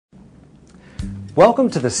Welcome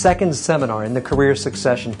to the second seminar in the Career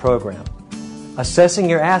Succession Program, Assessing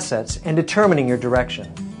Your Assets and Determining Your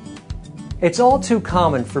Direction. It's all too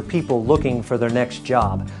common for people looking for their next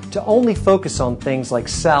job to only focus on things like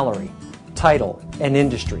salary, title, and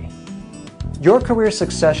industry. Your Career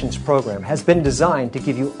Successions program has been designed to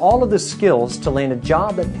give you all of the skills to land a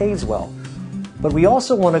job that pays well, but we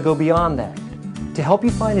also want to go beyond that, to help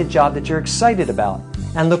you find a job that you're excited about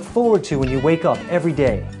and look forward to when you wake up every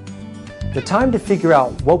day. The time to figure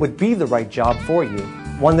out what would be the right job for you,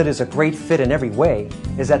 one that is a great fit in every way,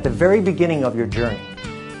 is at the very beginning of your journey.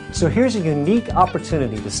 So here's a unique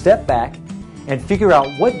opportunity to step back and figure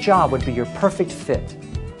out what job would be your perfect fit.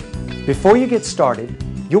 Before you get started,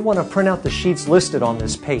 you'll want to print out the sheets listed on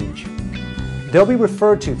this page. They'll be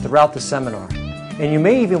referred to throughout the seminar, and you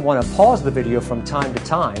may even want to pause the video from time to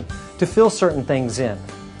time to fill certain things in.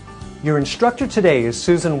 Your instructor today is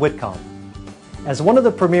Susan Whitcomb. As one of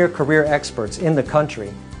the premier career experts in the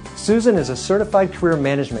country, Susan is a certified career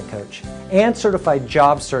management coach and certified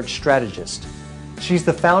job search strategist. She's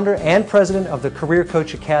the founder and president of the Career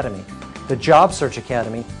Coach Academy, the Job Search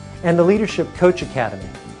Academy, and the Leadership Coach Academy,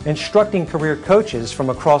 instructing career coaches from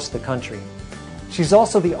across the country. She's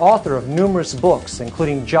also the author of numerous books,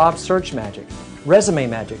 including Job Search Magic, Resume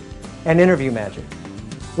Magic, and Interview Magic.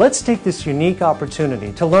 Let's take this unique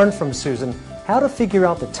opportunity to learn from Susan how to figure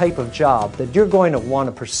out the type of job that you're going to want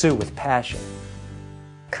to pursue with passion.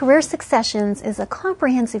 Career Successions is a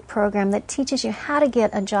comprehensive program that teaches you how to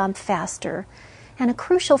get a job faster. And a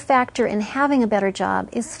crucial factor in having a better job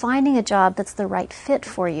is finding a job that's the right fit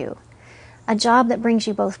for you. A job that brings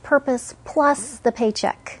you both purpose plus the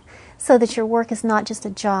paycheck, so that your work is not just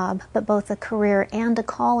a job, but both a career and a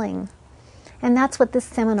calling. And that's what this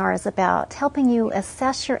seminar is about, helping you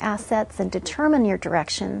assess your assets and determine your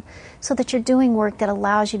direction so that you're doing work that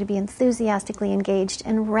allows you to be enthusiastically engaged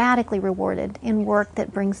and radically rewarded in work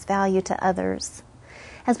that brings value to others.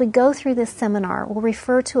 As we go through this seminar, we'll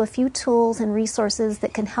refer to a few tools and resources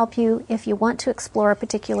that can help you if you want to explore a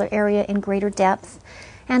particular area in greater depth.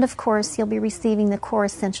 And of course, you'll be receiving the core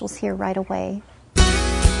essentials here right away.